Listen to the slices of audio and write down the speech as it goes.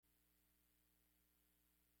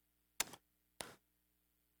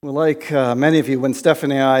Well, like many of you, when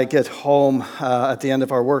Stephanie and I get home at the end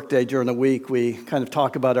of our workday during the week, we kind of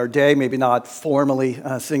talk about our day, maybe not formally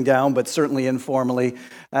sitting down, but certainly informally.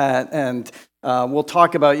 And we'll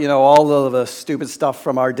talk about, all of the stupid stuff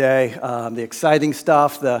from our day, the exciting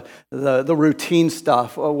stuff, the routine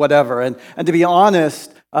stuff, or whatever. And to be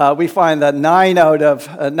honest, we find that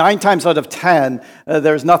 9 times out of 10,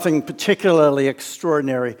 there's nothing particularly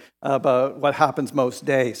extraordinary about what happens most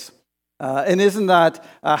days. And isn't that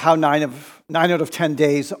how 9 out of 10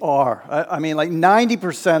 days are? I mean, like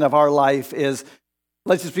 90% of our life is,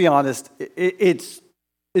 let's just be honest, it's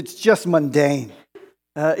just mundane.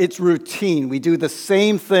 It's routine. We do the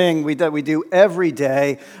same thing that we do every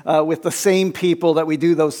day with the same people that we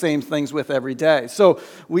do those same things with every day. So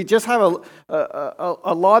we just have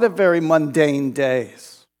a lot of very mundane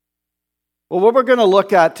days. Well, what we're going to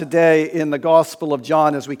look at today in the Gospel of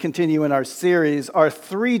John as we continue in our series are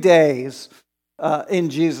 3 days in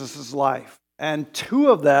Jesus' life. And 2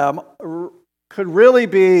 of them could really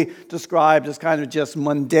be described as kind of just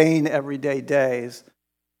mundane, everyday days.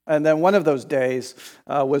 And then one of those days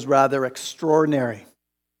was rather extraordinary.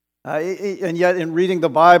 And yet in reading the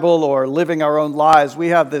Bible or living our own lives, we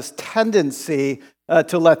have this tendency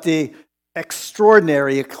to let the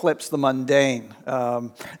extraordinary eclipse the mundane.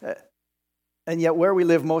 And yet where we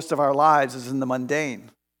live most of our lives is in the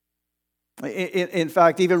mundane. In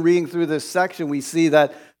fact, even reading through this section, we see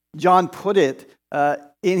that John put it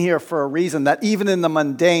in here for a reason, that even in the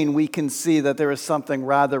mundane, we can see that there is something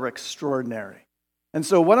rather extraordinary. And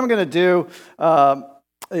so what I'm going to do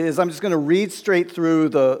is I'm just going to read straight through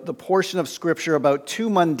the portion of Scripture about 2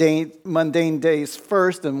 mundane days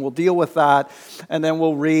first, and we'll deal with that. And then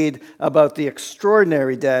we'll read about the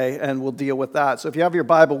extraordinary day, and we'll deal with that. So if you have your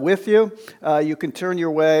Bible with you, you can turn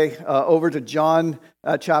your way over to John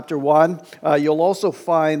chapter 1. You'll also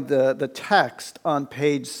find the text on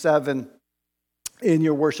page 7 in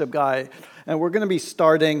your worship guide. And we're going to be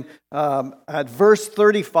starting at verse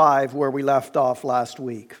 35, where we left off last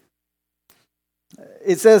week.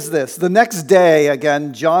 It says this: "The next day,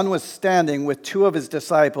 again, John was standing with 2 of his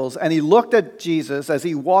disciples, and he looked at Jesus as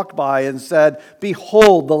he walked by and said,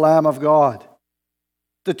 'Behold, the Lamb of God.'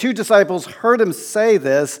 The 2 disciples heard him say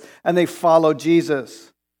this, and they followed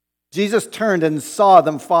Jesus. Jesus turned and saw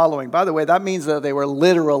them following." By the way, that means that they were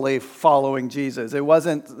literally following Jesus. It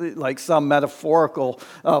wasn't like some metaphorical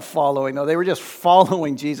following. No, they were just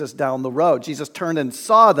following Jesus down the road. Jesus turned and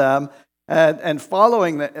saw them and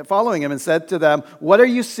following him and said to them, "What are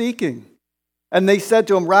you seeking?" And they said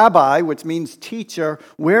to him, "Rabbi," which means teacher,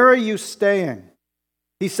 "where are you staying?"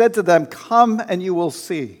 He said to them, "Come and you will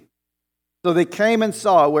see." So they came and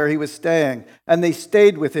saw where he was staying, and they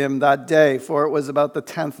stayed with him that day, for it was about the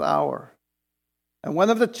 10th hour. And one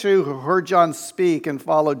of the 2 who heard John speak and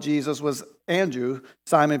followed Jesus was Andrew,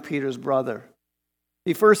 Simon Peter's brother.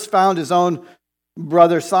 He first found his own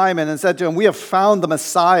brother Simon and said to him, "We have found the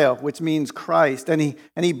Messiah," which means Christ, and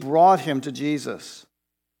he brought him to Jesus.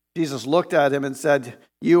 Jesus looked at him and said,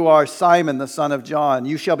 "You are Simon, the son of John.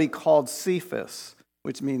 You shall be called Cephas,"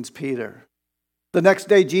 which means Peter. The next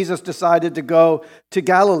day, Jesus decided to go to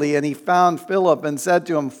Galilee, and he found Philip and said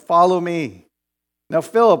to him, "Follow me." Now,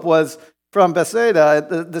 Philip was from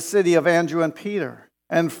Bethsaida, the city of Andrew and Peter.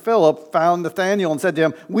 And Philip found Nathanael and said to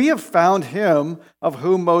him, "We have found him of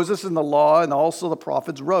whom Moses in the law and also the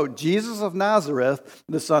prophets wrote, Jesus of Nazareth,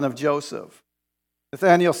 the son of Joseph."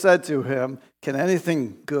 Nathanael said to him, "Can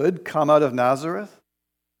anything good come out of Nazareth?"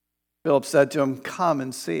 Philip said to him, "Come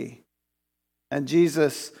and see." And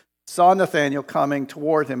Jesus saw Nathanael coming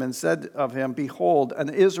toward him and said of him, "Behold, an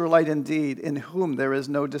Israelite indeed, in whom there is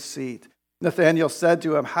no deceit." Nathanael said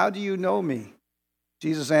to him, "How do you know me?"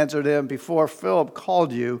 Jesus answered him, "Before Philip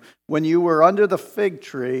called you, when you were under the fig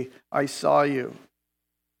tree, I saw you."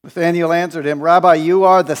 Nathanael answered him, "Rabbi, you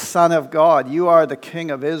are the Son of God. You are the King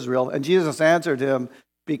of Israel." And Jesus answered him,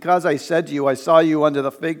 "Because I said to you, I saw you under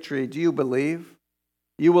the fig tree, do you believe?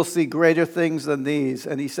 You will see greater things than these."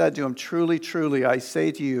 And he said to him, "Truly, truly, I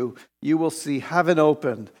say to you, you will see heaven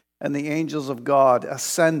opened and the angels of God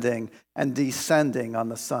ascending and descending on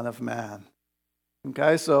the Son of Man."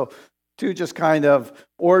 Okay, so 2 just kind of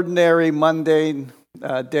ordinary, mundane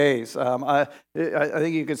days. I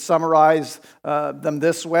think you could summarize them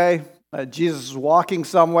this way. Jesus is walking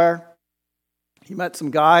somewhere. He met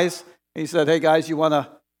some guys. He said, "Hey guys, you want to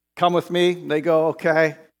come with me?" They go,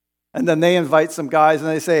 "Okay." And then they invite some guys and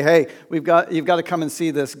they say, "Hey, you've got to come and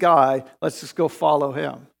see this guy. Let's just go follow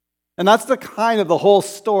him." And that's the kind of the whole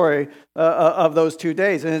story of those 2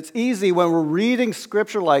 days. And it's easy when we're reading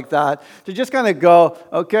scripture like that to just kind of go,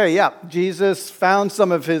 okay, yeah, Jesus found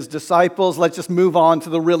some of his disciples. Let's just move on to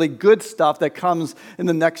the really good stuff that comes in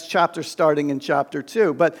the next chapter, starting in chapter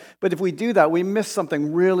 2. But if we do that, we miss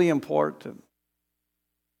something really important.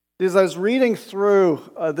 As I was reading through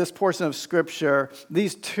this portion of scripture,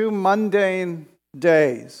 these 2 mundane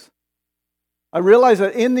days, I realize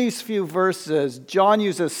that in these few verses, John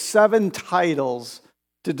uses 7 titles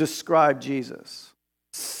to describe Jesus.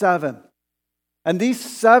 7. And these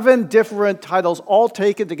 7 different titles, all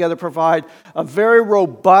taken together, provide a very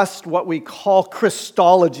robust, what we call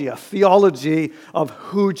Christology, a theology of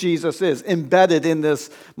who Jesus is, embedded in this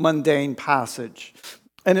mundane passage.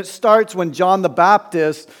 And it starts when John the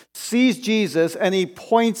Baptist sees Jesus and he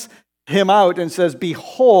points him out and says,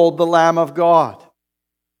 "Behold the Lamb of God."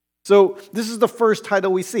 So this is the first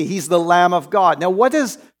title we see. He's the Lamb of God. Now, what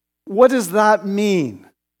does that mean?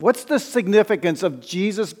 What's the significance of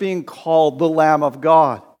Jesus being called the Lamb of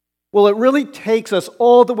God? Well, it really takes us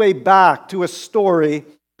all the way back to a story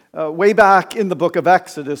way back in the book of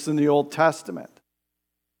Exodus in the Old Testament.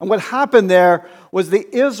 And what happened there was the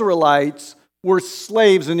Israelites were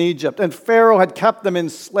slaves in Egypt, and Pharaoh had kept them in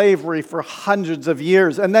slavery for hundreds of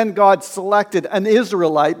years. And then God selected an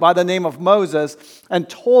Israelite by the name of Moses and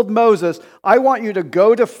told Moses, "I want you to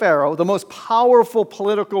go to Pharaoh, the most powerful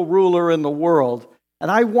political ruler in the world,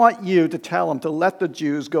 and I want you to tell him to let the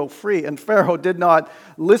Jews go free." And Pharaoh did not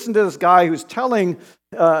listen to this guy who's telling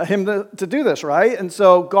him to do this, right? And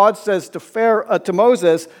so God says to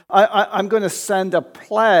Moses, I'm going to send a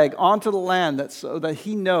plague onto the land so that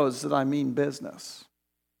he knows that I mean business.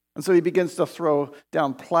 And so he begins to throw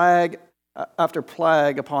down plague after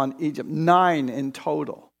plague upon Egypt, 9 in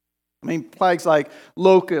total. I mean, plagues like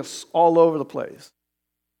locusts all over the place.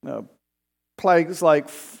 Plagues like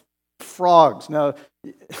frogs. Now,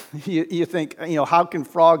 you think, how can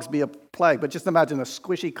frogs be a plague? But just imagine a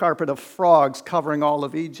squishy carpet of frogs covering all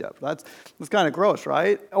of Egypt. That's kind of gross,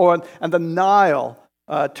 right? And the Nile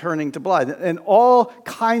turning to blood. And all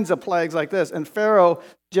kinds of plagues like this. And Pharaoh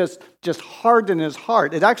just hardened his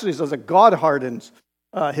heart. It actually says that God hardens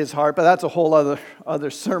his heart, but that's a whole other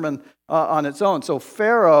sermon on its own. So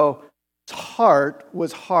Pharaoh's heart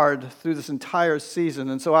was hard through this entire season.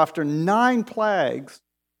 And so after 9 plagues,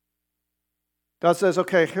 God says,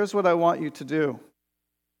 okay, here's what I want you to do.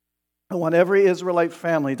 I want every Israelite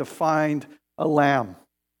family to find a lamb.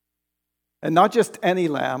 And not just any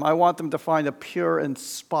lamb. I want them to find a pure and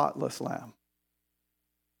spotless lamb.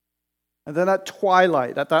 And then at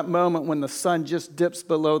twilight, at that moment when the sun just dips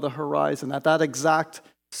below the horizon, at that exact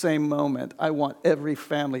same moment, I want every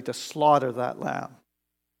family to slaughter that lamb.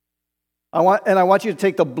 I want you to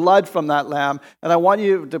take the blood from that lamb, and I want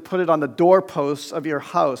you to put it on the doorposts of your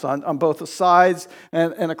house, on both the sides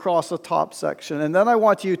and across the top section. And then I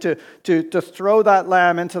want you to throw that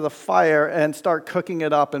lamb into the fire and start cooking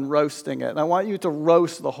it up and roasting it. And I want you to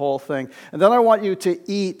roast the whole thing. And then I want you to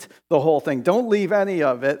eat the whole thing. Don't leave any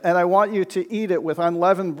of it. And I want you to eat it with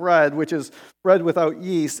unleavened bread, which is bread without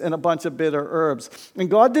yeast, and a bunch of bitter herbs. And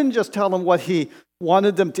God didn't just tell them what he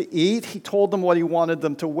wanted them to eat. He told them what he wanted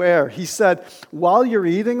them to wear. He said, while you're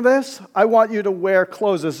eating this, I want you to wear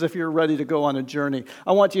clothes as if you're ready to go on a journey.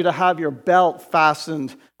 I want you to have your belt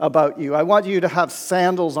fastened about you. I want you to have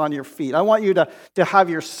sandals on your feet. I want you to have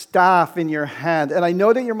your staff in your hand. And I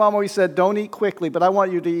know that your mom always said, don't eat quickly, but I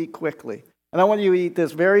want you to eat quickly. And I want you to eat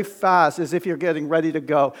this very fast as if you're getting ready to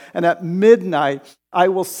go. And at midnight, I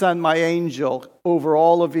will send my angel over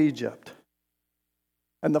all of Egypt.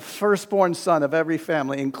 And the firstborn son of every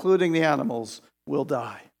family, including the animals, will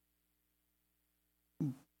die.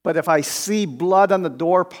 But if I see blood on the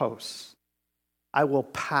doorposts, I will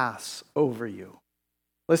pass over you.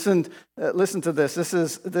 Listen to this. This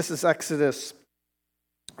is Exodus.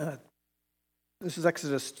 This is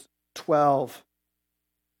Exodus 12.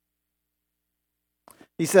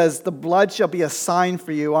 He says, "The blood shall be a sign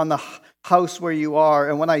for you on the house where you are,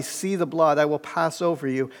 and when I see the blood, I will pass over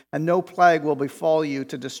you, and no plague will befall you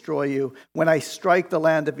to destroy you when I strike the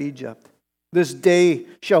land of Egypt. This day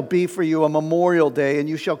shall be for you a memorial day, and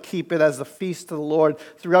you shall keep it as a feast to the Lord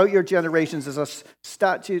throughout your generations as a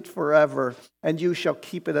statute forever, and you shall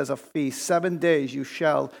keep it as a feast. 7 days you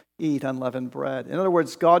shall eat unleavened bread." In other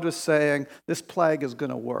words, God was saying, this plague is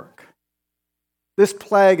going to work. This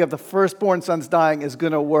plague of the firstborn sons dying is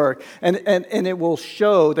going to work. And it will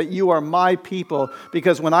show that you are my people,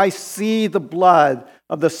 because when I see the blood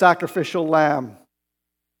of the sacrificial lamb,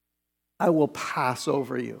 I will pass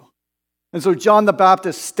over you. And so John the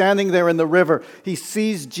Baptist, standing there in the river, he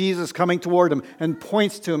sees Jesus coming toward him and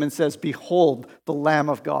points to him and says, "Behold, the Lamb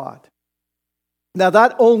of God." Now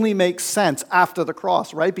that only makes sense after the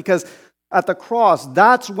cross, right? Because at the cross,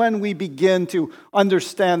 that's when we begin to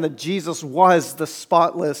understand that Jesus was the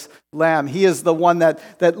spotless lamb. He is the one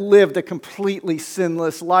that lived a completely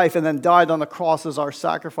sinless life and then died on the cross as our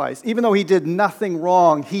sacrifice. Even though he did nothing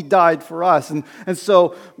wrong, he died for us. And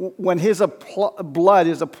so when his blood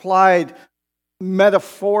is applied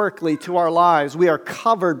metaphorically to our lives, we are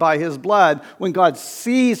covered by his blood. When God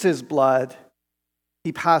sees his blood,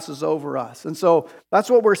 he passes over us. And so that's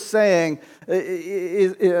what we're saying.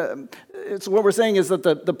 It's what we're saying is that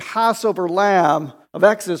the Passover lamb of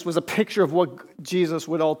Exodus was a picture of what Jesus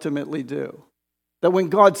would ultimately do. That when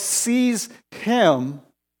God sees him,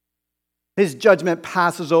 his judgment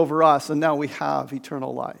passes over us, and now we have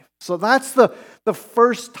eternal life. So that's the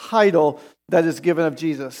first title that is given of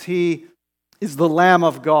Jesus. He is the Lamb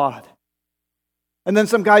of God. And then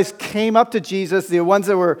some guys came up to Jesus, the ones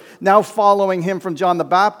that were now following him from John the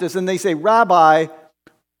Baptist, and they say, "Rabbi,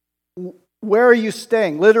 where are you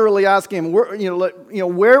staying?" Literally asking him, where are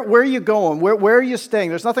you going? Where are you staying?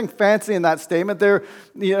 There's nothing fancy in that statement. Where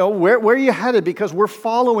are you headed? Because we're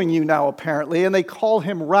following you now, apparently. And they call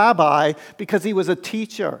him Rabbi because he was a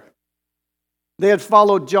teacher. They had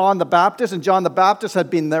followed John the Baptist, and John the Baptist had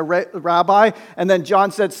been their rabbi. And then John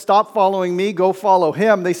said, "Stop following me, go follow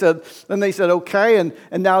him." They said, "Okay." And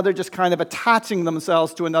now they're just kind of attaching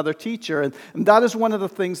themselves to another teacher. And that is one of the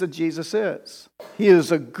things that Jesus is. He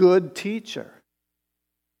is a good teacher.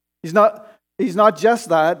 He's not just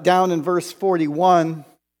that. Down in verse 41,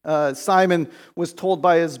 Simon was told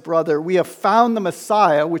by his brother, "We have found the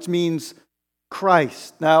Messiah," which means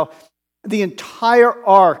Christ. Now, the entire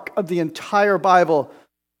arc of the entire Bible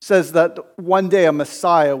says that one day a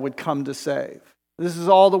Messiah would come to save. This is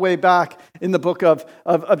all the way back in the book of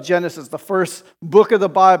Genesis, the first book of the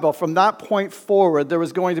Bible. From that point forward, there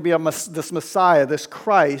was going to be this Messiah, this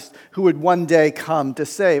Christ, who would one day come to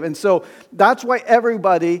save. And so that's why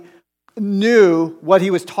everybody knew what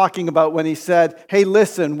he was talking about when he said, "Hey,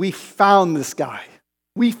 listen, we found this guy.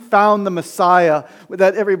 We found the Messiah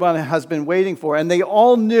that everyone has been waiting for." And they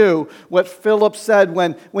all knew what Philip said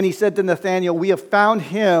when he said to Nathanael, "We have found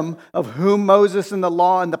him of whom Moses and the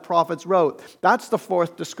law and the prophets wrote." That's the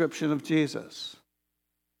fourth description of Jesus.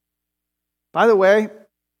 By the way,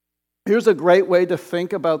 here's a great way to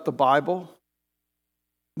think about the Bible.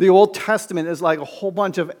 The Old Testament is like a whole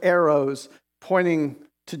bunch of arrows pointing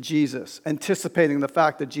to Jesus, anticipating the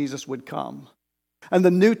fact that Jesus would come. And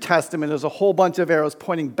the New Testament is a whole bunch of arrows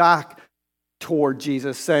pointing back toward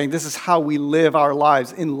Jesus, saying this is how we live our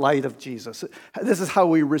lives in light of Jesus. This is how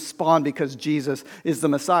we respond because Jesus is the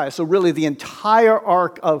Messiah. So really the entire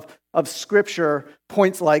arc of Scripture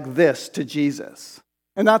points like this to Jesus.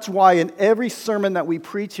 And that's why in every sermon that we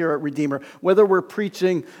preach here at Redeemer, whether we're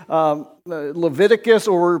preaching Leviticus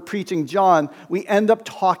or we're preaching John, we end up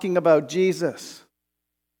talking about Jesus.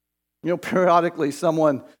 Periodically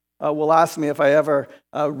someone will ask me if I ever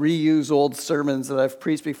reuse old sermons that I've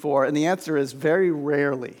preached before, and the answer is very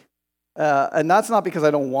rarely. And that's not because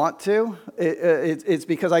I don't want to. It's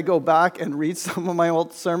because I go back and read some of my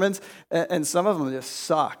old sermons, and some of them just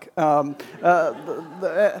suck. And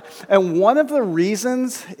one of the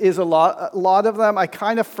reasons is a lot of them I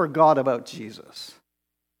kind of forgot about Jesus.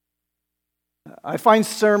 I find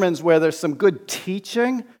sermons where there's some good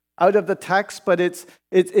teaching out of the text, but it's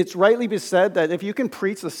rightly be said that if you can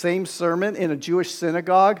preach the same sermon in a Jewish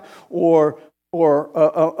synagogue or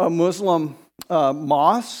a Muslim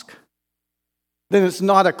mosque, then it's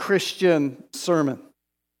not a Christian sermon.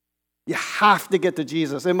 You have to get to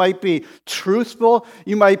Jesus. It might be truthful.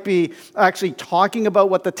 You might be actually talking about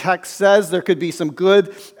what the text says. There could be some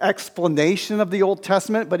good explanation of the Old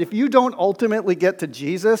Testament. But if you don't ultimately get to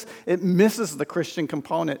Jesus, it misses the Christian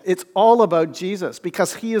component. It's all about Jesus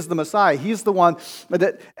because he is the Messiah. He's the one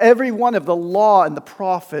that every one of the law and the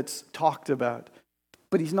prophets talked about.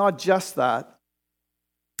 But he's not just that.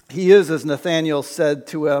 He is, as Nathanael said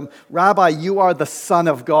to him, "Rabbi, you are the Son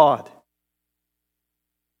of God."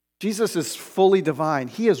 Jesus is fully divine.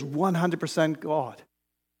 He is 100% God.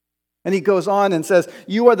 And he goes on and says,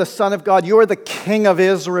 "You are the Son of God. You are the King of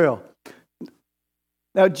Israel."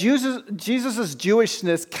 Now, Jesus'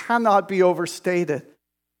 Jewishness cannot be overstated.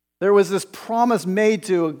 There was this promise made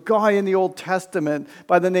to a guy in the Old Testament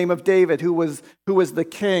by the name of David, who was the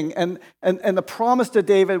king. And the promise to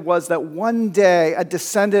David was that one day a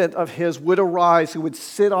descendant of his would arise who would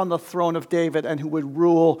sit on the throne of David and who would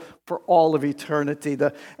rule for all of eternity.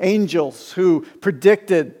 The angels who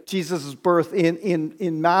predicted Jesus' birth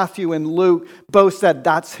in Matthew and Luke both said,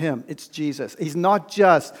 that's him, it's Jesus. He's not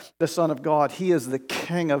just the Son of God, he is the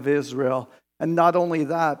King of Israel. And not only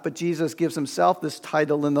that, but Jesus gives himself this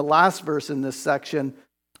title in the last verse in this section,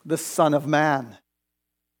 the Son of Man.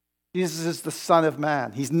 Jesus is the Son of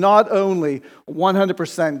Man. He's not only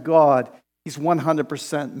 100% God, he's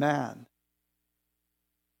 100% man.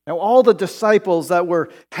 Now, all the disciples that were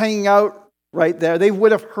hanging out right there, they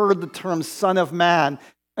would have heard the term Son of Man.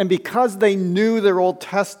 And because they knew their Old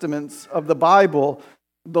Testaments of the Bible,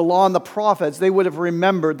 the law and the prophets, they would have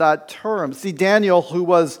remembered that term. See, Daniel, who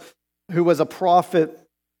was a prophet,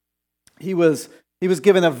 he was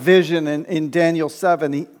given a vision in Daniel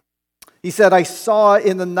 7. He said, I saw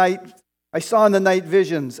in the night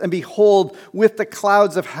visions, and behold, with the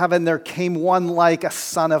clouds of heaven there came one like a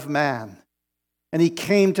son of man. And he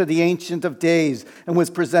came to the Ancient of Days and was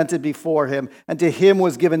presented before him. And to him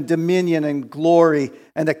was given dominion and glory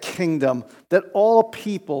and a kingdom, that all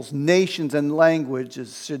peoples, nations, and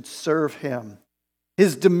languages should serve him.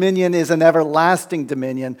 His dominion is an everlasting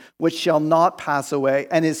dominion which shall not pass away,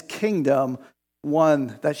 and his kingdom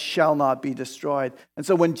one that shall not be destroyed. And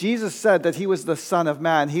so when Jesus said that he was the Son of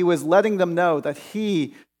Man, he was letting them know that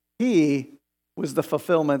he was the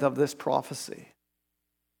fulfillment of this prophecy.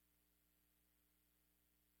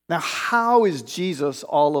 Now, how is Jesus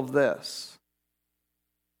all of this?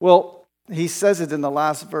 Well, he says it in the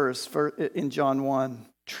last verse in John 1.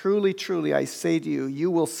 Truly, truly, I say to you,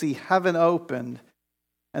 you will see heaven opened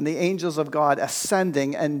and the angels of God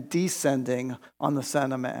ascending and descending on the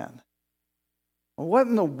Son of Man. Well, what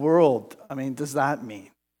in the world, does that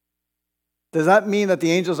mean? Does that mean that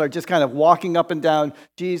the angels are just kind of walking up and down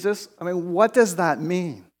Jesus? What does that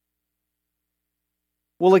mean?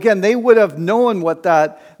 Well, again, they would have known what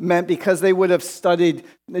that meant because they would have studied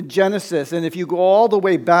Genesis. And if you go all the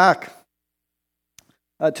way back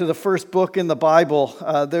to the first book in the Bible,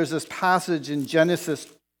 there's this passage in Genesis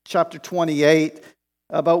chapter 28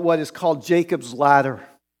 about what is called Jacob's ladder.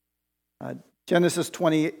 Genesis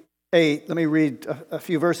 28, let me read a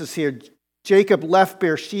few verses here. Jacob left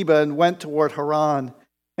Beersheba and went toward Haran.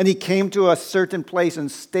 And he came to a certain place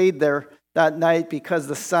and stayed there that night because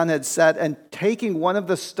the sun had set, and taking one of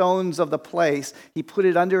the stones of the place, he put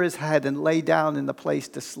it under his head and lay down in the place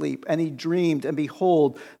to sleep. And he dreamed, and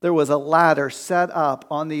behold, there was a ladder set up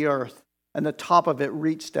on the earth, and the top of it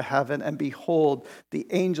reached to heaven, and behold, the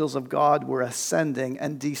angels of God were ascending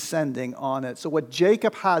and descending on it. So what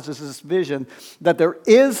Jacob has is this vision that there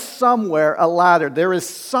is somewhere a ladder. There is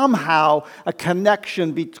somehow a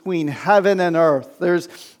connection between heaven and earth.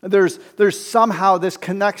 There's somehow this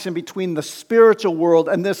connection between the spiritual world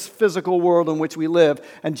and this physical world in which we live.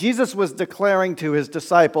 And Jesus was declaring to his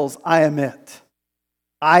disciples, I am it.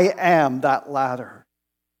 I am that ladder.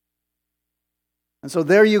 And so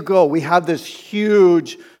there you go. We have this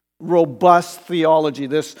huge, robust theology,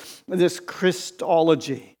 this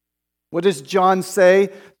Christology. What does John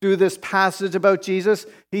say through this passage about Jesus?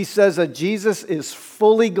 He says that Jesus is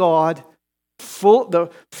fully God,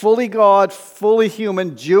 fully God, fully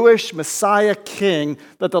human, Jewish Messiah King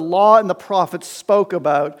that the law and the prophets spoke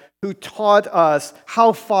about, who taught us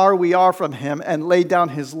how far we are from him and laid down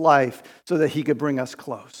his life so that he could bring us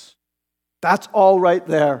close. That's all right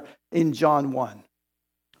there in John 1.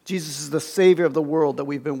 Jesus is the Savior of the world that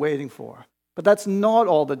we've been waiting for. But that's not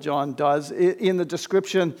all that John does. In the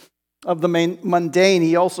description of the mundane,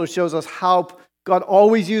 he also shows us how God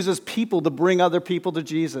always uses people to bring other people to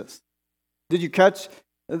Jesus. Did you catch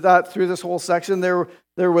that through this whole section? There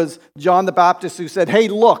was John the Baptist who said, hey,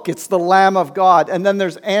 look, it's the Lamb of God. And then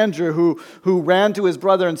there's Andrew who ran to his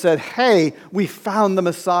brother and said, hey, we found the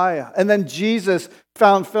Messiah. And then Jesus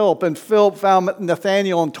found Philip, and Philip found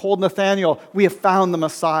Nathanael and told Nathanael, we have found the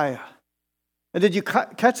Messiah. And did you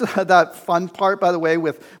catch that fun part, by the way,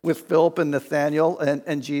 with Philip and Nathanael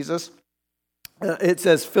and Jesus? It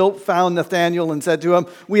says, Philip found Nathanael and said to him,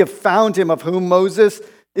 we have found him of whom Moses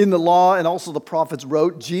in the law and also the prophets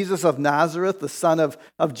wrote, Jesus of Nazareth, the son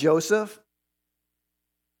of Joseph.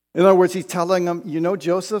 In other words, he's telling him, you know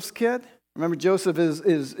Joseph's kid? Remember, Joseph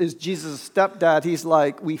is Jesus' stepdad. He's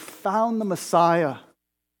like, we found the Messiah.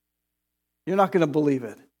 You're not going to believe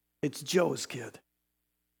it. It's Joe's kid.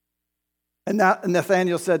 And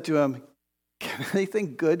Nathanael said to him, can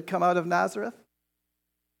anything good come out of Nazareth?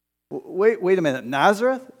 Wait a minute,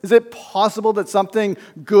 Nazareth? Is it possible that something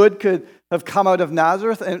good could have come out of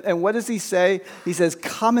Nazareth? And what does he say? He says,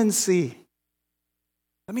 come and see.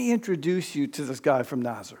 Let me introduce you to this guy from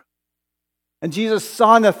Nazareth. And Jesus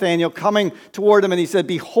saw Nathanael coming toward him, and he said,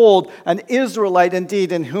 behold, an Israelite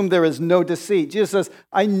indeed, in whom there is no deceit. Jesus says,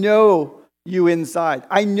 I know you inside.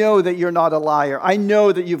 I know that you're not a liar. I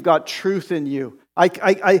know that you've got truth in you. I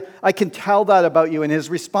can tell that about you. And his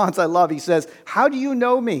response I love. He says, how do you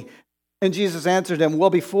know me? And Jesus answered him,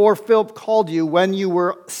 well, before Philip called you, when you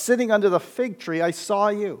were sitting under the fig tree, I saw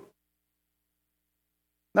you.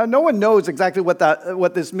 Now, no one knows exactly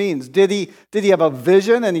what this means. Did he have a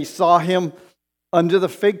vision and he saw him under the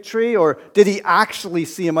fig tree, or did he actually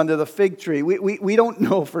see him under the fig tree? We don't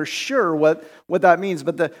know for sure what that means,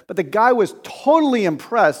 but the guy was totally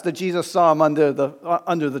impressed that Jesus saw him under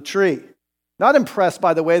the tree. Not impressed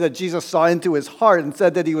by the way that Jesus saw into his heart and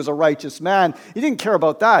said that he was a righteous man. He didn't care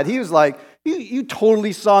about that. He was like, you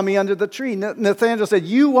totally saw me under the tree. Nathanael said,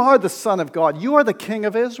 you are the Son of God. You are the King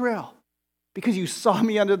of Israel because you saw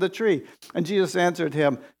me under the tree. And Jesus answered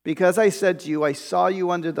him, because I said to you, I saw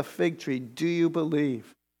you under the fig tree. Do you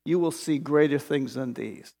believe? You will see greater things than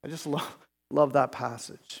these. I just love that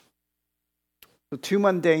passage. So 2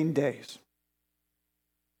 mundane days.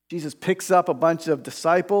 Jesus picks up a bunch of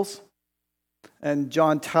disciples. And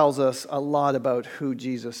John tells us a lot about who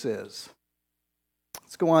Jesus is.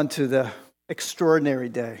 Let's go on to the extraordinary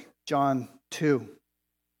day, John 2.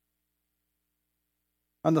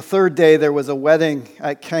 On the 3rd day, there was a wedding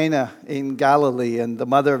at Cana in Galilee, and the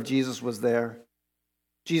mother of Jesus was there.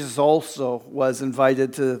 Jesus also was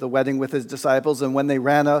invited to the wedding with his disciples, and when they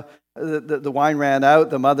ran out, the wine ran out,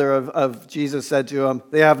 the mother of Jesus said to him,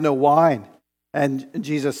 they have no wine. And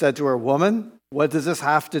Jesus said to her, woman, what does this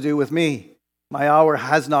have to do with me? My hour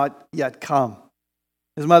has not yet come.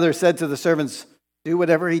 His mother said to the servants, do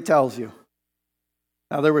whatever he tells you.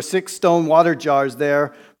 Now there were 6 stone water jars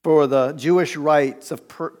there for the Jewish rites of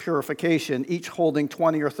purification, each holding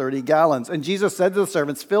 20 or 30 gallons. And Jesus said to the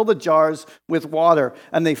servants, fill the jars with water.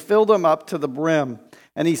 And they filled them up to the brim.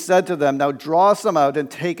 And he said to them, now draw some out and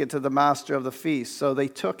take it to the master of the feast. So they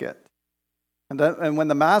took it. And when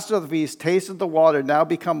the master of the feast tasted the water, now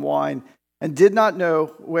become wine, and did not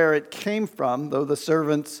know where it came from, though the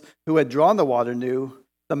servants who had drawn the water knew,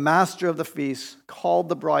 the master of the feast called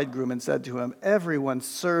the bridegroom and said to him, everyone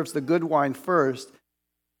serves the good wine first,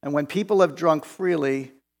 and when people have drunk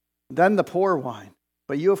freely, then the poor wine.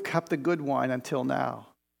 But you have kept the good wine until now.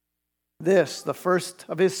 This, the first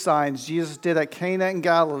of his signs, Jesus did at Cana in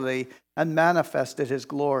Galilee and manifested his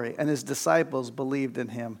glory, and his disciples believed in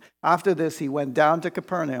him. After this, he went down to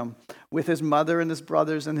Capernaum with his mother and his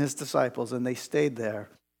brothers and his disciples, and they stayed there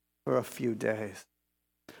for a few days.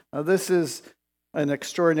 Now, this is an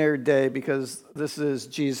extraordinary day because this is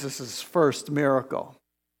Jesus' first miracle.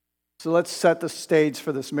 So let's set the stage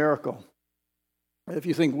for this miracle. If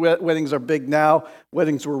you think weddings are big now,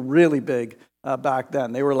 weddings were really big back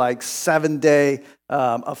then. They were like 7-day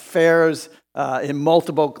affairs in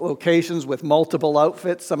multiple locations with multiple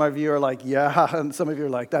outfits. Some of you are like, yeah, and some of you are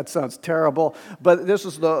like, that sounds terrible. But this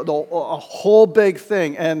was a whole big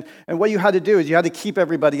thing. And what you had to do is you had to keep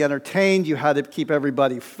everybody entertained. You had to keep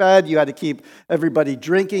everybody fed. You had to keep everybody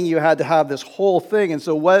drinking. You had to have this whole thing. And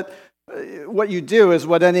so what you do is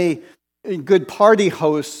what any good party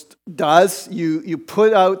host does. You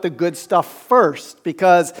put out the good stuff first,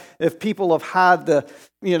 because if people have had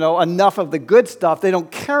enough of the good stuff, they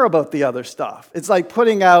don't care about the other stuff. It's like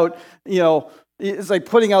putting out,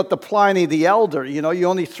 the Pliny the Elder. You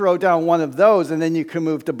only throw down one of those and then you can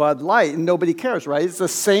move to Bud Light and nobody cares, right? It's the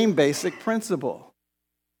same basic principle.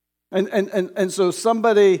 And so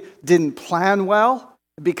somebody didn't plan well,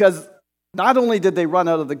 because not only did they run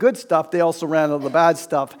out of the good stuff, they also ran out of the bad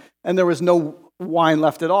stuff, and there was no wine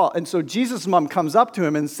left at all. And so Jesus' mom comes up to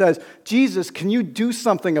him and says, Jesus, can you do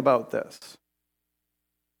something about this?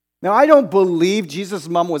 Now, I don't believe Jesus'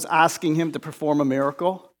 mom was asking him to perform a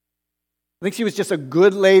miracle. I think she was just a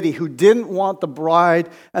good lady who didn't want the bride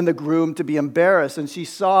and the groom to be embarrassed, and she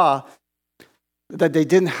saw that they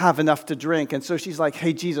didn't have enough to drink. And so she's like,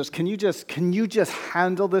 hey, Jesus, can you just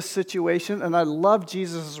handle this situation? And I love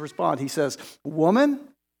Jesus' response. He says, woman,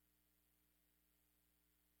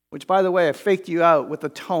 which, by the way, I faked you out with the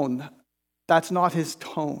tone. That's not his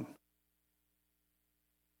tone.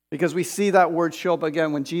 Because we see that word show up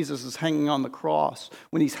again when Jesus is hanging on the cross.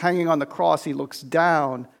 When he's hanging on the cross, he looks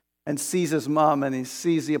down and sees his mom, and he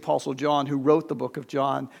sees the Apostle John, who wrote the book of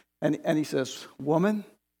John. And he says, woman,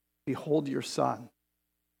 behold your son.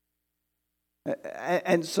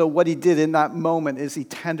 And so what he did in that moment is he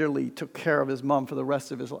tenderly took care of his mom for the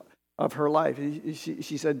rest of her life.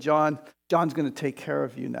 She said, John's going to take care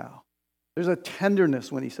of you now. There's a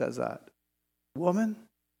tenderness when he says that. Woman,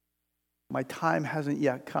 my time hasn't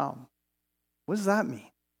yet come. What does that mean?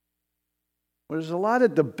 Well, there's a lot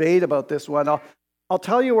of debate about this one. I'll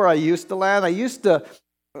tell you where I used to land. I used to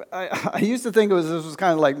think this was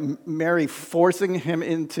kind of like Mary forcing him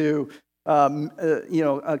into,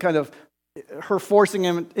 a kind of her forcing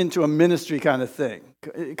him into a ministry kind of thing.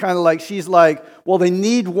 Kind of like, she's like, well, they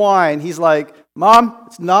need wine. He's like, Mom,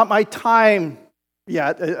 it's not my time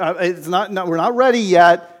yet. It's not, we're not ready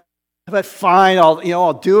yet. But fine,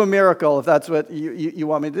 I'll do a miracle if that's what you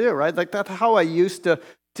want me to do, right? Like, that's how I used to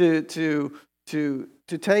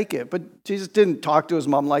take it. But Jesus didn't talk to his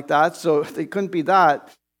mom like that, so it couldn't be that.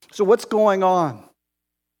 So what's going on?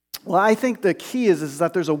 Well, I think the key is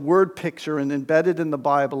that there's a word picture and embedded in the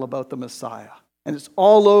Bible about the Messiah. And it's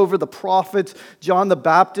all over the prophets. John the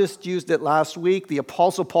Baptist used it last week. The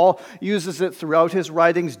Apostle Paul uses it throughout his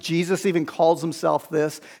writings. Jesus even calls himself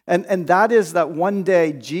this. And that is that one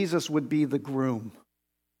day Jesus would be the groom.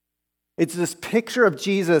 It's this picture of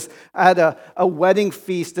Jesus at a wedding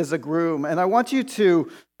feast as a groom. And I want you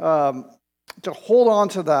to hold on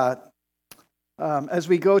to that as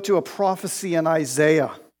we go to a prophecy in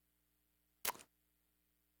Isaiah.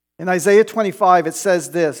 In Isaiah 25, it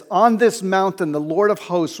says this, "On this mountain the Lord of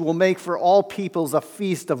hosts will make for all peoples a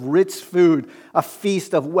feast of rich food, a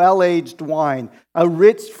feast of well-aged wine, a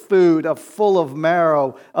rich food of full of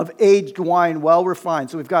marrow, of aged wine well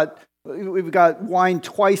refined." So we've got wine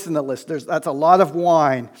twice in the list. That's a lot of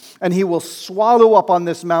wine. "And he will swallow up on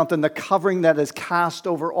this mountain the covering that is cast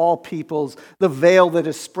over all peoples, the veil that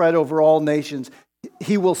is spread over all nations.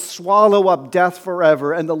 He will swallow up death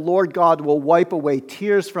forever, and the Lord God will wipe away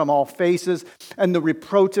tears from all faces, and the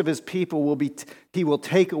reproach of his people he will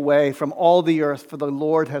take away from all the earth, for the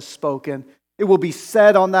Lord has spoken. It will be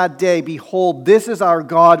said on that day, 'Behold, this is our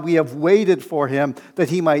God. We have waited for him that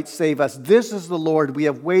he might save us. This is the Lord. We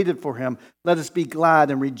have waited for him. Let us be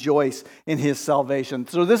glad and rejoice in his salvation.'"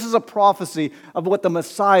 So this is a prophecy of what the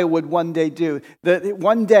Messiah would one day do. That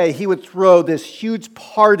one day he would throw this huge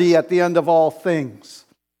party at the end of all things.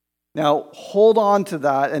 Now, hold on to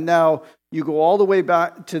that. And now you go all the way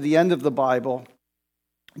back to the end of the Bible.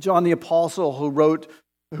 John the Apostle, who wrote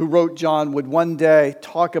John, would one day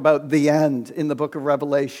talk about the end in the book of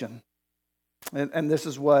Revelation. And this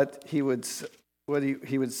is what he would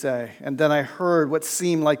say. "And then I heard what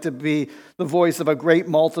seemed like to be the voice of a great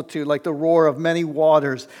multitude, like the roar of many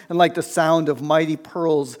waters, and like the sound of mighty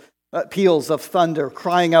peals of thunder,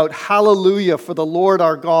 crying out, 'Hallelujah, for the Lord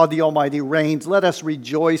our God, the Almighty reigns. Let us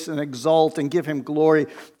rejoice and exult and give him glory,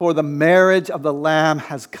 for the marriage of the Lamb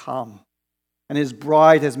has come, and his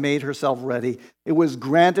bride has made herself ready. It was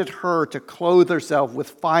granted her to clothe herself with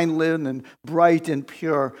fine linen, bright and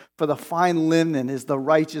pure, for the fine linen is the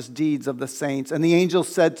righteous deeds of the saints.' And the angel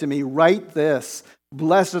said to me, 'Write this,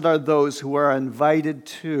 blessed are those who are invited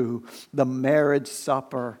to the marriage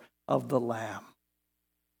supper of the Lamb.'"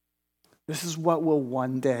 This is what will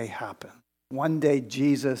one day happen. One day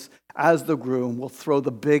Jesus, as the groom, will throw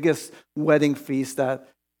the biggest wedding feast that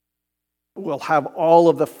will have all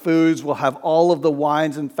of the foods, will have all of the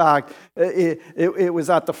wines. In fact, it was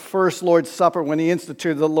at the first Lord's Supper, when he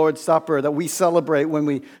instituted the Lord's Supper, that we celebrate when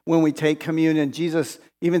we take communion. Jesus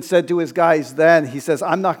even said to his guys then, he says,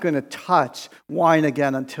 "I'm not going to touch wine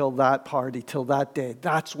again until that party, till that day.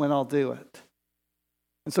 That's when I'll do it."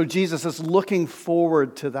 And so Jesus is looking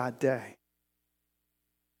forward to that day.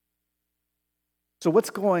 So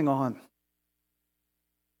what's going on?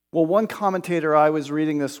 Well, one commentator I was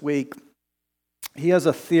reading this week, he has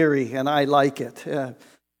a theory, and I like it.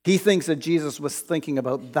 He thinks that Jesus was thinking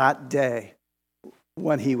about that day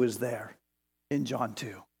when he was there in John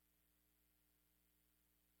 2.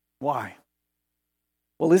 Why?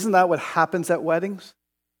 Well, isn't that what happens at weddings?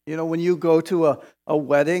 You know, when you go to a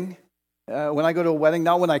wedding, when I go to a wedding,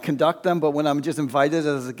 not when I conduct them, but when I'm just invited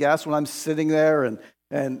as a guest, when I'm sitting there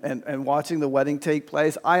and watching the wedding take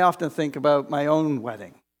place, I often think about my own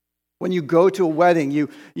wedding. When you go to a wedding, you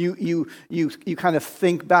kind of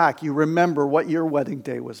think back. You remember what your wedding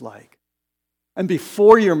day was like. And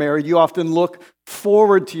before you're married, you often look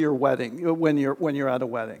forward to your wedding when you're at a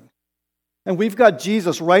wedding. And we've got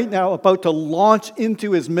Jesus right now about to launch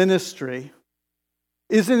into his ministry.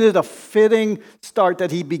 Isn't it a fitting start that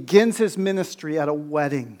he begins his ministry at a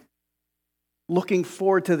wedding? Looking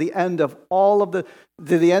forward to the end of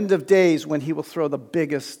the end of days when he will throw the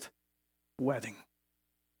biggest wedding.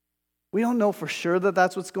 We don't know for sure that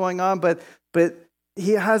that's what's going on, but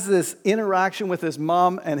he has this interaction with his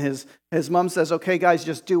mom, and his mom says, "Okay, guys,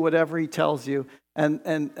 just do whatever he tells you." And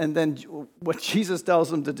then what Jesus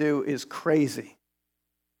tells him to do is crazy.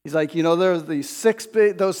 He's like, there's these six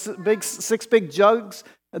big jugs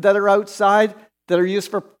that are outside that are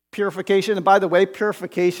used for purification. And by the way,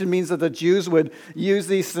 purification means that the Jews would use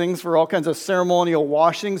these things for all kinds of ceremonial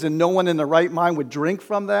washings, and no one in their right mind would drink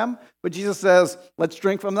from them. But Jesus says, let's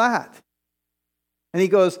drink from that. And he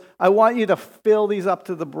goes, I want you to fill these up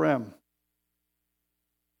to the brim.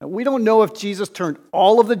 Now, we don't know if Jesus turned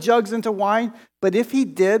all of the jugs into wine, but if he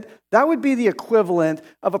did, that would be the equivalent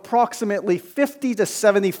of approximately 50 to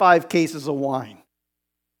 75 cases of wine.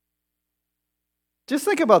 Just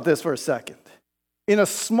think about this for a second. In a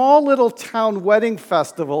small little town wedding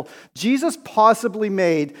festival, Jesus possibly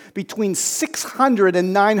made between 600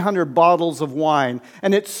 and 900 bottles of wine.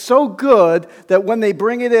 And it's so good that when they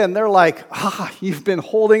bring it in, they're like, you've been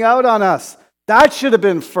holding out on us. That should have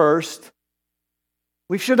been first.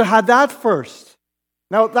 We should have had that first.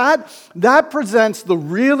 Now that presents the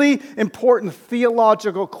really important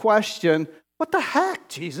theological question, what the heck,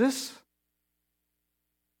 Jesus?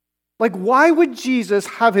 Like, why would Jesus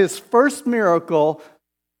have his first miracle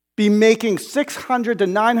be making 600 to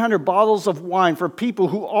 900 bottles of wine for people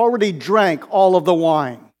who already drank all of the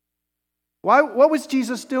wine? What was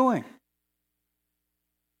Jesus doing?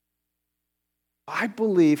 I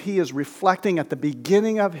believe he is reflecting at the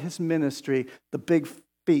beginning of his ministry the big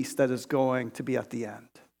feast that is going to be at the end.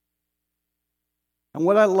 And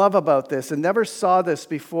what I love about this, and never saw this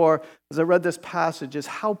before as I read this passage, is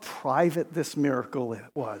how private this miracle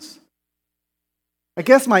was. I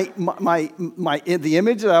guess the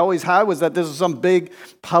image that I always had was that this is some big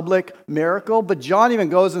public miracle, but John even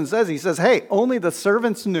goes and says, hey, only the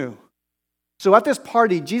servants knew. So at this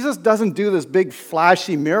party, Jesus doesn't do this big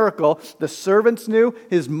flashy miracle. The servants knew.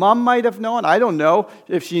 His mom might have known. I don't know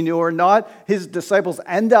if she knew or not. His disciples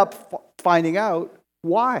end up finding out.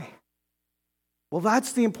 Why? Well,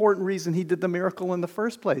 that's the important reason he did the miracle in the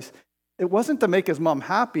first place. It wasn't to make his mom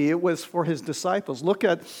happy. It was for his disciples. Look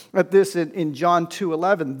at this in John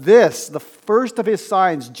 2:11. This, the first of his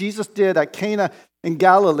signs, Jesus did at Cana in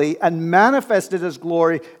Galilee and manifested his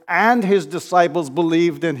glory, and his disciples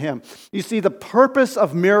believed in him. You see, the purpose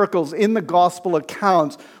of miracles in the gospel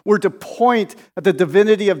accounts were to point at the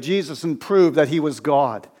divinity of Jesus and prove that he was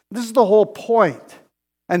God. This is the whole point.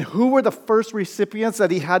 And who were the first recipients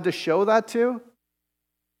that he had to show that to?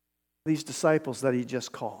 These disciples that he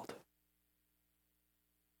just called.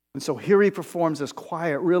 And so here he performs this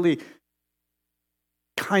quiet, really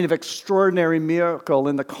kind of extraordinary miracle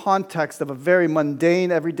in the context of a very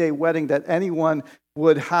mundane, everyday wedding that anyone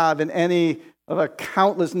would have in any of a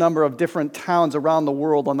countless number of different towns around the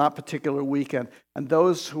world on that particular weekend. And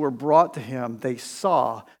those who were brought to him, they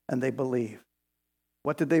saw and they believed.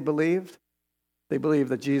 What did they believe? They believed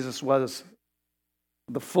that Jesus was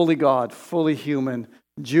the fully God, fully human,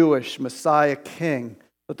 Jewish Messiah King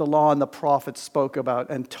that the law and the prophets spoke about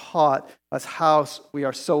and taught us how we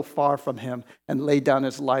are so far from him and laid down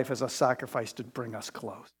his life as a sacrifice to bring us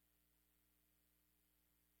close.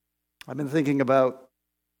 I've been thinking about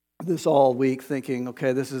this all week, thinking,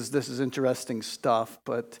 okay, this is interesting stuff,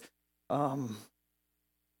 but what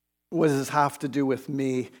does this have to do with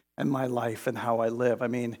me and my life and how I live? I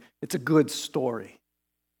mean, it's a good story.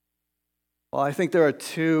 Well, I think there are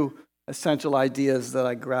two essential ideas that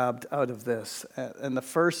I grabbed out of this. And the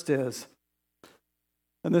first is,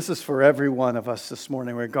 and this is for every one of us this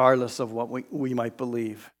morning, regardless of what we might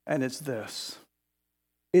believe, and it's this.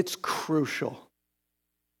 It's crucial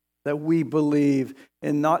that we believe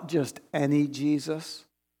in not just any Jesus,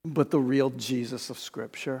 but the real Jesus of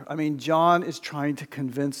Scripture. I mean, John is trying to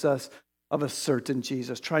convince us of a certain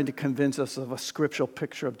Jesus, trying to convince us of a scriptural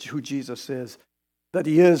picture of who Jesus is. That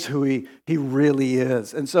he is who he really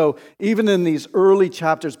is. And so even in these early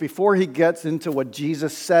chapters, before he gets into what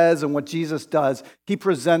Jesus says and what Jesus does, he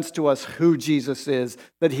presents to us who Jesus is,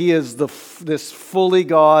 that he is this fully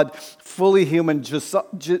God, fully human,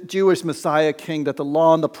 Jewish Messiah King that the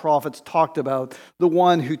law and the prophets talked about, the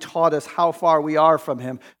one who taught us how far we are from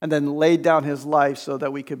him, and then laid down his life so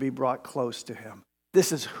that we could be brought close to him.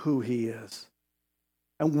 This is who he is.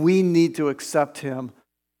 And we need to accept him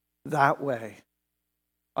that way.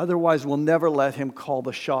 Otherwise, we'll never let him call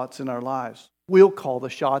the shots in our lives. We'll call the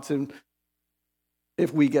shots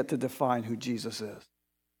if we get to define who Jesus is.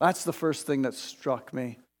 That's the first thing that struck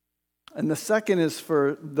me. And the second is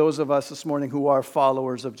for those of us this morning who are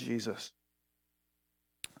followers of Jesus.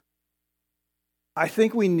 I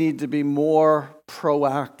think we need to be more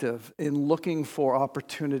proactive in looking for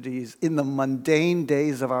opportunities in the mundane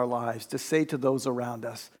days of our lives to say to those around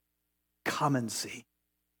us, come and see.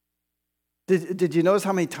 Did you notice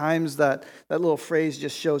how many times that little phrase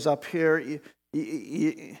just shows up here?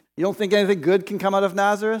 You don't think anything good can come out of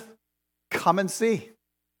Nazareth? Come and see.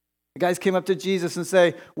 The guys came up to Jesus and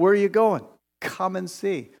say, where are you going? Come and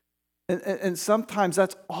see. And sometimes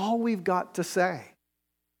that's all we've got to say.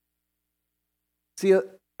 See,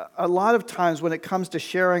 a lot of times when it comes to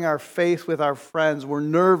sharing our faith with our friends, we're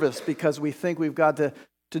nervous because we think we've got to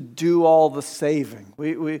to do all the saving.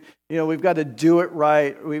 We've got to do it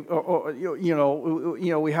right. We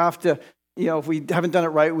have to, if we haven't done it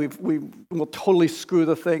right, we will totally screw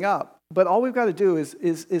the thing up. But all we've got to do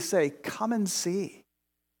is say, come and see.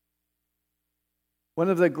 One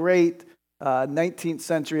of the great 19th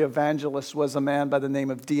century evangelists was a man by the name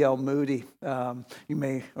of D.L. Moody. You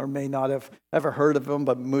may or may not have ever heard of him,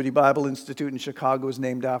 but Moody Bible Institute in Chicago was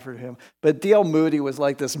named after him. But D.L. Moody was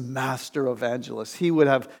like this master evangelist. He would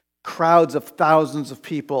have crowds of thousands of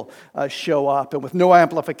people show up, and with no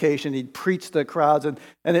amplification, he'd preach to the crowds. And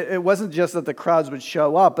it wasn't just that the crowds would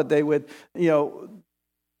show up, but they would,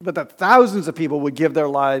 but that thousands of people would give their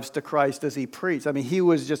lives to Christ as he preached. I mean, he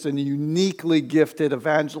was just a uniquely gifted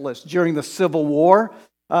evangelist. During the Civil War,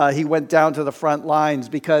 he went down to the front lines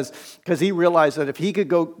because he realized that if he could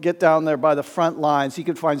go get down there by the front lines, he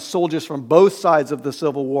could find soldiers from both sides of the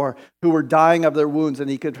Civil War who were dying of their wounds, and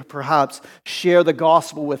he could perhaps share the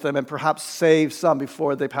gospel with them and perhaps save some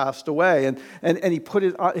before they passed away. And he put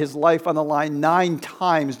his life on the line 9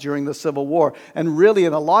 times during the Civil War, and really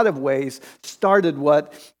in a lot of ways started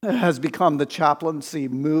what has become the chaplaincy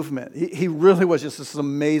movement. He really was just this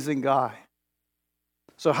amazing guy.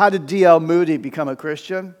 So how did D.L. Moody become a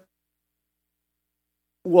Christian?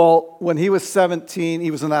 Well, when he was 17,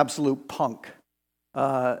 he was an absolute punk.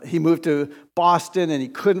 He moved to Boston and he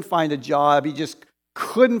couldn't find a job. He just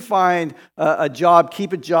couldn't find a job,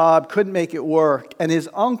 keep a job, couldn't make it work. And his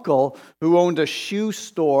uncle, who owned a shoe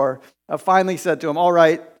store, finally said to him, all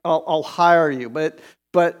right, I'll hire you. But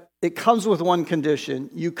it comes with one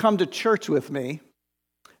condition. You come to church with me.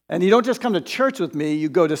 And you don't just come to church with me, you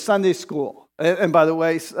go to Sunday school. And by the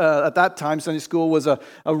way, at that time, Sunday school was a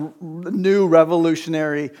new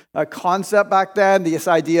revolutionary concept back then. This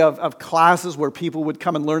idea of classes where people would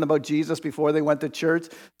come and learn about Jesus before they went to church.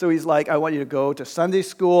 So he's like, I want you to go to Sunday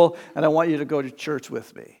school, and I want you to go to church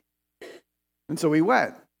with me. And so he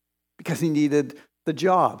went, because he needed the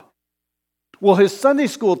job. Well, his Sunday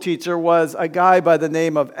school teacher was a guy by the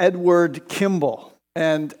name of Edward Kimball.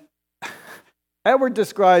 And Edward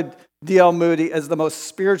described D.L. Moody as the most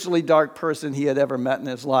spiritually dark person he had ever met in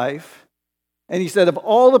his life. And he said of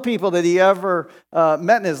all the people that he ever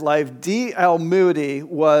met in his life, D.L. Moody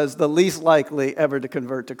was the least likely ever to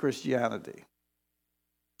convert to Christianity.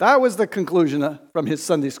 That was the conclusion from his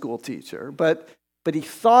Sunday school teacher. But he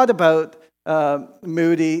thought about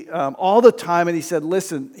Moody all the time, and he said,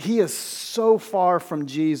 listen, he is so far from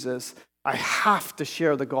Jesus. I have to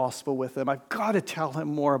share the gospel with him. I've got to tell him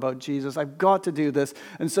more about Jesus. I've got to do this.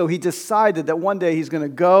 And so he decided that one day he's going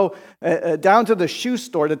to go down to the shoe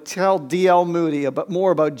store to tell D.L. Moody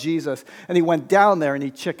more about Jesus. And he went down there and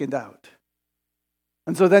he chickened out.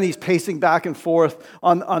 And so then he's pacing back and forth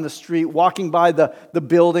on the street, walking by the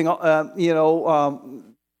building,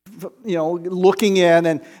 looking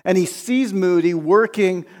in, and he sees Moody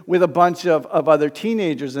working with a bunch of other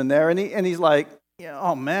teenagers in there. And he's like,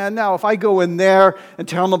 oh man, now if I go in there and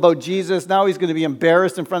tell him about Jesus, now he's going to be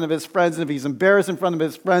embarrassed in front of his friends. And if he's embarrassed in front of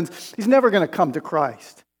his friends, he's never going to come to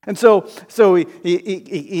Christ. And so he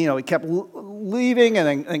kept leaving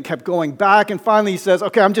and kept going back. And finally he says,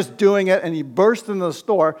 okay, I'm just doing it. And he burst into the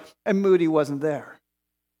store and Moody wasn't there.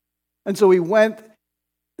 And so he went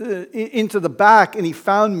into the back and he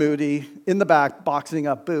found Moody in the back boxing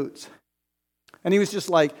up boots. And he was just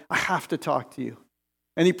like, I have to talk to you.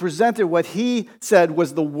 And he presented what he said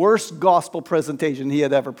was the worst gospel presentation he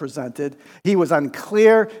had ever presented. He was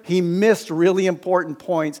unclear. He missed really important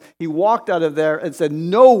points. He walked out of there and said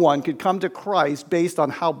no one could come to Christ based on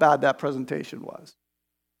how bad that presentation was.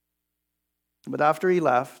 But after he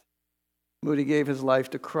left, Moody gave his life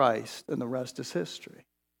to Christ, and the rest is history.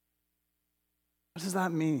 What does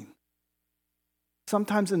that mean?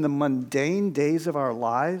 Sometimes in the mundane days of our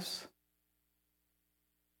lives,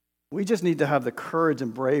 we just need to have the courage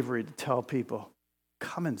and bravery to tell people,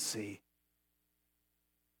 come and see.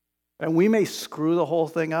 And we may screw the whole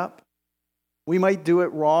thing up. We might do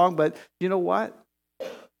it wrong, but you know what?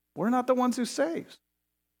 We're not the ones who saves.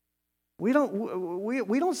 We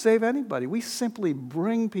don't save anybody. We simply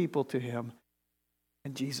bring people to him,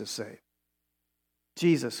 and Jesus saves.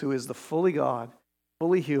 Jesus, who is the fully God,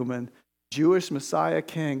 fully human, Jewish Messiah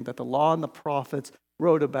King that the law and the prophets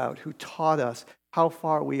wrote about, who taught us how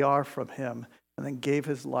far we are from him, and then gave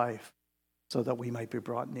his life so that we might be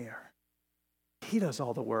brought near. He does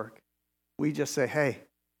all the work. We just say, hey,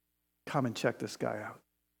 come and check this guy out.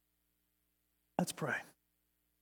 Let's pray.